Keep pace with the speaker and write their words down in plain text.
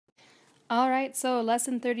Alright, so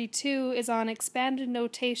lesson 32 is on expanded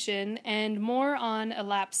notation and more on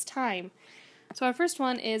elapsed time. So our first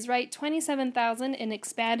one is write 27,000 in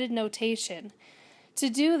expanded notation. To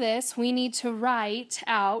do this, we need to write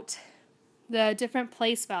out the different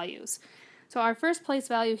place values. So our first place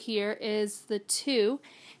value here is the 2,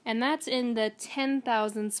 and that's in the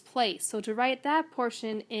 10,000ths place. So to write that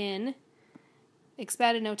portion in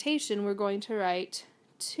expanded notation, we're going to write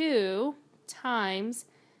 2 times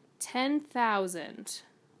 10,000.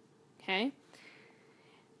 Okay?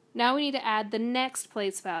 Now we need to add the next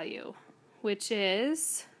place value, which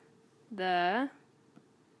is the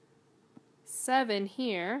 7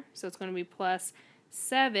 here. So it's going to be plus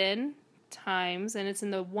 7 times, and it's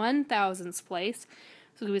in the 1,000ths place. So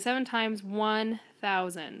it's going to be 7 times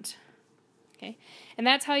 1,000. Okay? And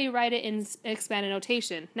that's how you write it in expanded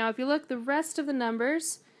notation. Now if you look, the rest of the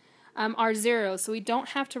numbers are zeros, so we don't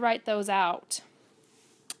have to write those out,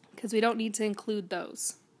 because we don't need to include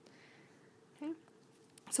those. Okay.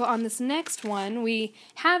 So on this next one, we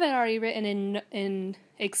have it already written in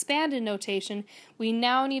expanded notation. We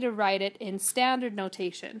now need to write it in standard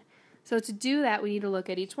notation. So to do that, we need to look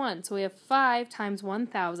at each one. So we have 5 times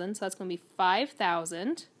 1,000, so that's going to be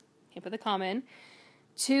 5,000. Okay, put the comma in.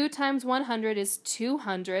 2 times 100 is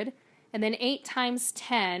 200. And then 8 times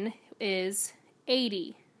 10 is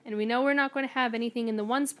 80. And we know we're not going to have anything in the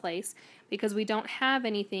ones place because we don't have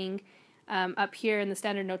anything up here in the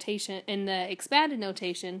standard notation, in the expanded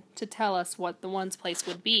notation, to tell us what the ones place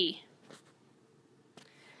would be.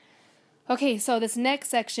 Okay, so this next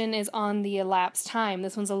section is on the elapsed time.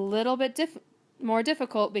 This one's a little bit more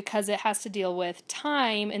difficult because it has to deal with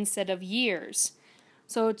time instead of years.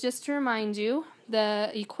 So just to remind you, the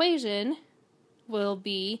equation will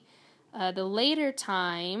be the later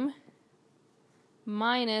time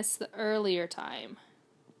minus the earlier time.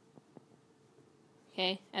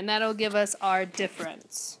 Okay, and that'll give us our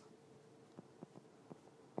difference.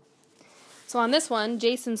 So on this one,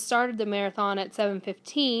 Jason started the marathon at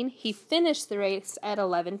 7:15. He finished the race at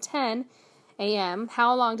 11:10 a.m.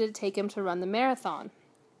 How long did it take him to run the marathon?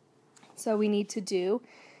 So we need to do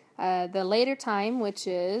the later time, which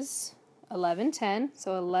is 11:10.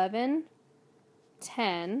 So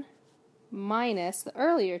 11:10 minus the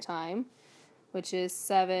earlier time, which is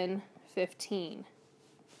 7:15.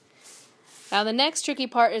 Now the next tricky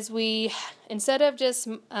part is we, instead of just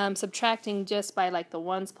subtracting just by like the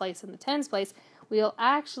ones place and the tens place, we'll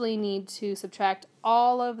actually need to subtract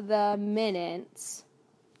all of the minutes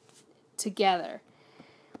together.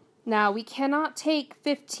 Now we cannot take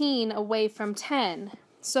 15 away from 10,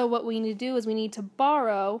 so what we need to do is we need to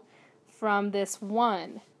borrow from this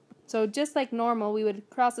 1. So just like normal, we would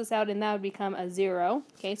cross this out and that would become a 0.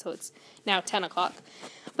 Okay, so it's now 10 o'clock.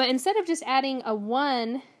 But instead of just adding a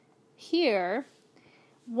 1 here,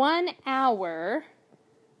 1 hour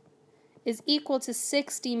is equal to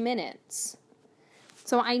 60 minutes.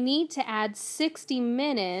 So I need to add 60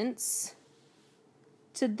 minutes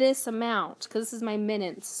to this amount, because this is my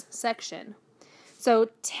minutes section. So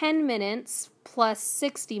 10 minutes plus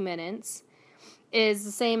 60 minutes is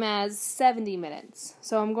the same as 70 minutes.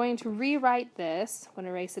 So I'm going to rewrite this. I'm going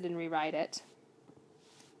to erase it and rewrite it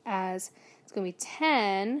as, it's going to be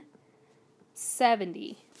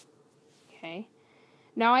 10/70. Okay.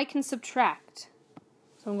 Now I can subtract.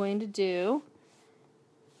 So I'm going to do,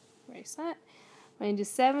 erase that. I'm going to do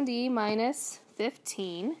 70 minus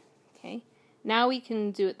 15. Okay. Now we can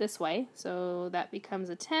do it this way. So that becomes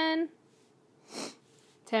a 10.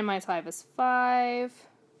 10 minus 5 is 5.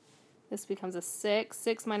 This becomes a 6.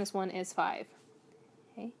 6 minus 1 is 5.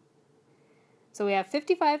 Okay. So we have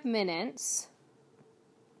 55 minutes.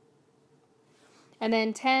 And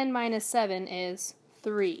then 10 minus 7 is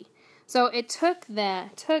 3. So it took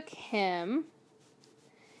him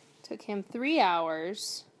 3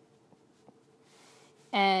 hours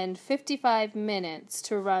and 55 minutes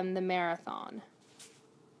to run the marathon.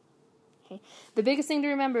 Okay. The biggest thing to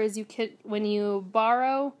remember is when you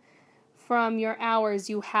borrow from your hours,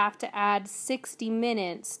 you have to add 60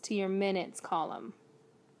 minutes to your minutes column.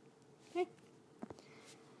 Okay.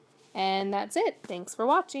 And that's it. Thanks for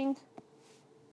watching.